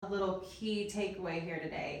little key takeaway here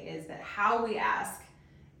today is that how we ask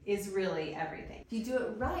is really everything. If you do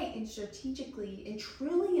it right and strategically and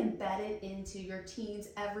truly embed it into your team's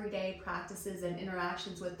everyday practices and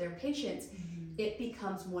interactions with their patients, it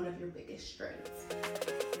becomes one of your biggest strengths.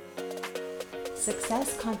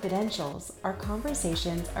 Success Confidentials are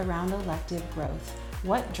conversations around elective growth,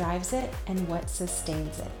 what drives it and what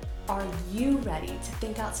sustains it. Are you ready to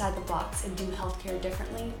think outside the box and do healthcare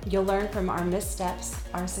differently? You'll learn from our missteps,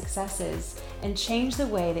 our successes, and change the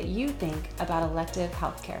way that you think about elective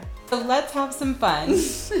healthcare. So let's have some fun.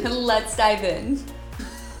 Let's dive in.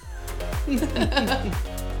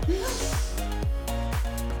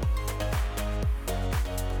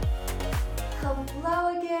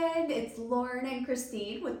 Hello again, it's Lauren and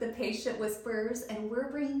Christine with the Patient Whisperers, and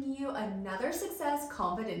we're bringing you another Success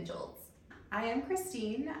Confidentials. I am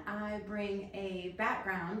Christine. I bring a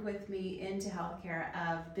background with me into healthcare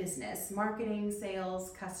of business, marketing,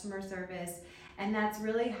 sales, customer service, and that's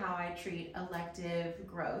really how I treat elective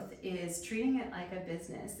growth, is treating it like a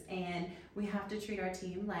business. And we have to treat our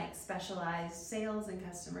team like specialized sales and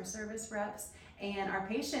customer service reps, and our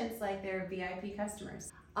patients like they're VIP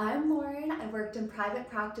customers. I'm Lauren. I worked in private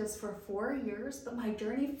practice for 4 years, but my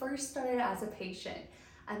journey first started as a patient.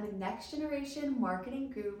 I'm a next generation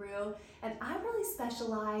marketing guru, and I really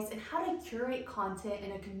specialize in how to curate content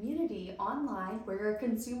in a community online where your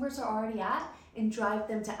consumers are already at and drive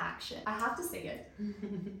them to action. I have to say it.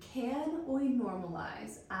 Can we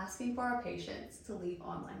normalize asking for our patients to leave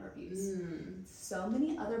online reviews? So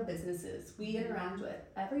many other businesses we interact with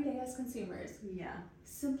every day as consumers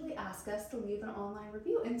simply ask us to leave an online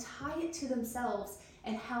review and tie it to themselves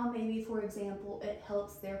and how maybe, for example, it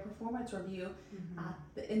helps their performance review at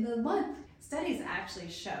the end of the month. Studies actually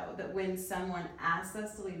show that when someone asks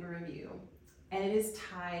us to leave a review and it is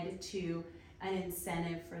tied to an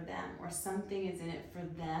incentive for them or something is in it for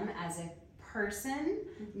them as a person,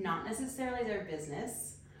 not necessarily their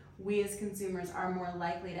business, we as consumers are more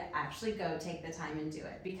likely to actually go take the time and do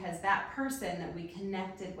it because that person that we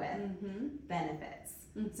connected with benefits.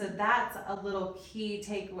 So that's a little key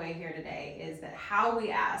takeaway here today, is that how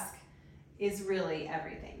we ask is really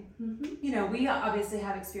everything. You know, we obviously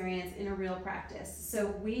have experience in a real practice, so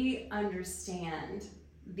we understand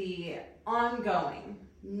the ongoing,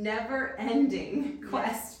 never-ending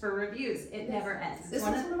quest for reviews. It never ends. This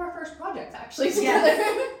was one of our first projects, actually, together.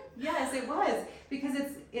 Yes, it was, because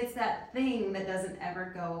it's that thing that doesn't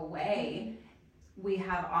ever go away. We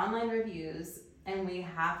have online reviews, and we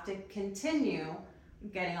have to continue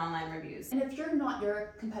getting online reviews. And if you're not,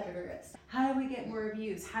 your competitor is. How do we get more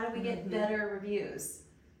reviews? How do we get better reviews?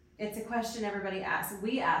 It's a question everybody asks.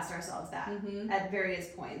 We asked ourselves that at various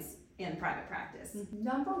points in private practice.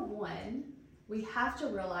 Number one, we have to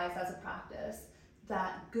realize as a practice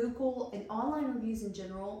that Google and online reviews in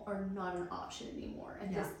general are not an option anymore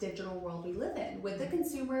in this digital world we live in. With the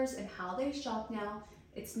consumers and how they shop now,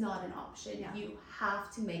 it's not an option. You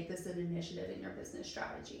have to make this an initiative in your business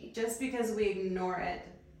strategy. Just because we ignore it,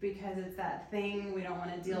 because it's that thing we don't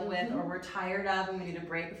want to deal with or we're tired of and we need a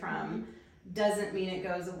break from, doesn't mean it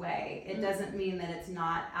goes away. It doesn't mean that it's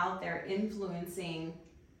not out there influencing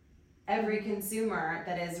every consumer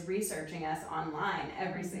that is researching us online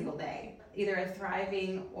every single day. Either a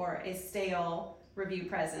thriving or a stale review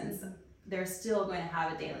presence, they're still going to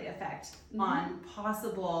have a daily effect on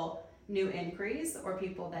possible new inquiries or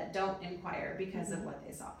people that don't inquire because of what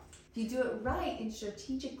they saw. If you do it right and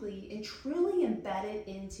strategically and truly embed it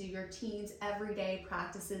into your team's everyday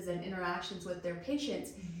practices and interactions with their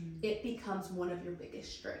patients, it becomes one of your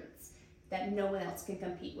biggest strengths that no one else can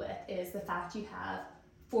compete with, is the fact you have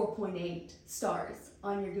 4.8 stars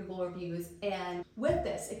on your Google reviews. And with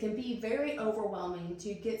this, it can be very overwhelming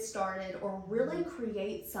to get started or really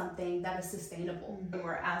create something that is sustainable. When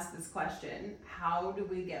we're asked this question, how do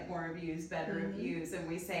we get more reviews, better reviews? And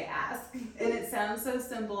we say ask. And it sounds so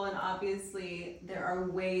simple, and obviously there are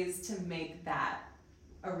ways to make that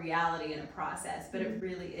a reality and a process, but it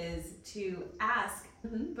really is to ask.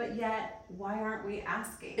 But yet, why aren't we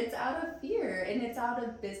asking? It's out of fear, and it's out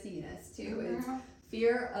of busyness too. It's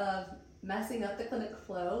fear of messing up the clinic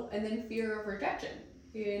flow, and then fear of rejection.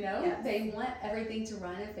 You know, they want everything to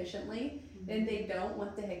run efficiently, and they don't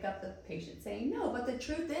want the hiccup of the patient saying no. But the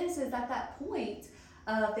truth is at that point,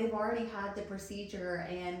 they've already had the procedure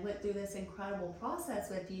and went through this incredible process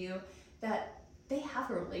with you, that they have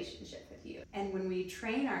a relationship with you. And when we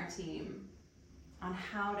train our team on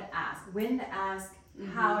how to ask, when to ask,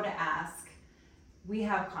 how to ask, we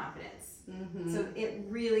have confidence. So it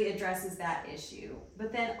really addresses that issue.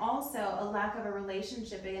 But then also a lack of a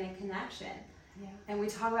relationship and a connection. Yeah. And we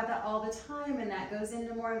talk about that all the time, and that goes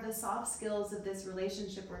into more of the soft skills of this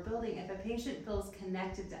relationship we're building. If a patient feels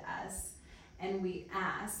connected to us and we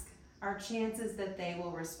ask, our chances that they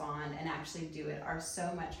will respond and actually do it are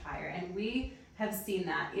so much higher. And we have seen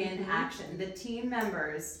that in action. The team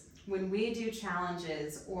members, when we do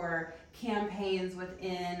challenges or campaigns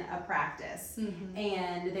within a practice,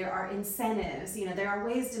 and there are incentives, there are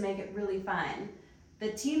ways to make it really fun.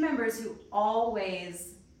 The team members who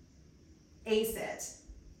always ace it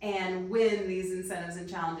and win these incentives and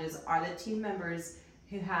challenges are the team members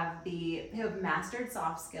who have mastered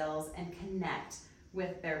soft skills and connect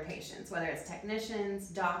with their patients, whether it's technicians,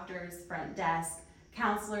 doctors, front desk,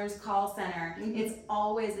 counselors, call center. It's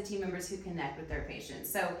always the team members who connect with their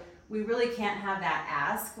patients. So we really can't have that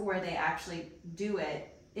ask where they actually do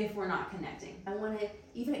it if we're not connecting. I want to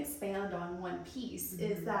even expand on one piece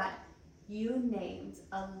is that you named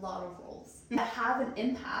a lot of roles that have an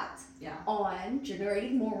impact on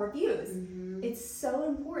generating more reviews. It's so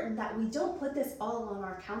important that we don't put this all on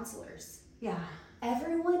our counselors. Yeah.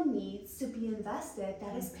 Everyone needs to be invested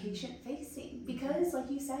that is patient facing because like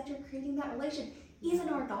you said, you're creating that relation. Even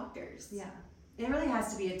our doctors. Yeah. It really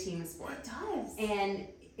has to be a team sport. It does. And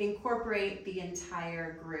incorporate the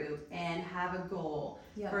entire group and have a goal.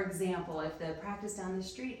 For example, if the practice down the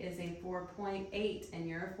street is a 4.8 and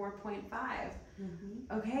you're a 4.5,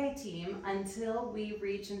 okay team, until we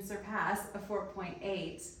reach and surpass a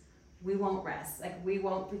 4.8, we won't rest. Like, we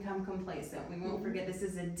won't become complacent. We won't forget this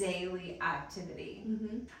is a daily activity.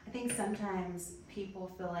 I think sometimes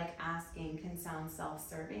people feel like asking can sound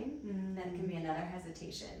self-serving. That can be another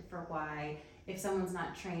hesitation for why, if someone's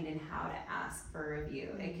not trained in how to ask for a review,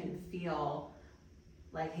 it can feel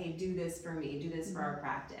like, hey, do this for me, do this for our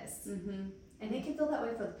practice. And it can feel that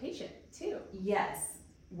way for the patient too. Yes.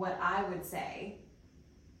 What I would say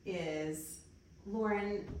is,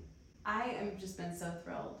 Lauren, I have just been so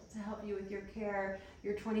thrilled to help you with your care,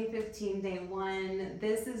 your 2015 day one.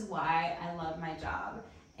 This is why I love my job.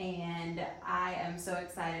 And I am so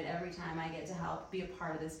excited every time I get to help be a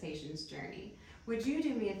part of this patient's journey. Would you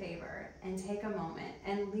do me a favor and take a moment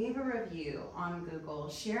and leave a review on Google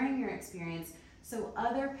sharing your experience so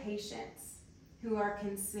other patients who are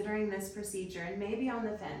considering this procedure and maybe on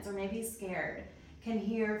the fence or maybe scared can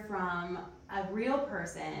hear from a real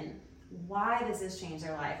person why this has changed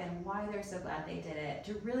their life and why they're so glad they did it,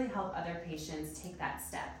 to really help other patients take that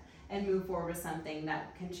step and move forward with something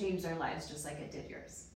that can change their lives just like it did yours.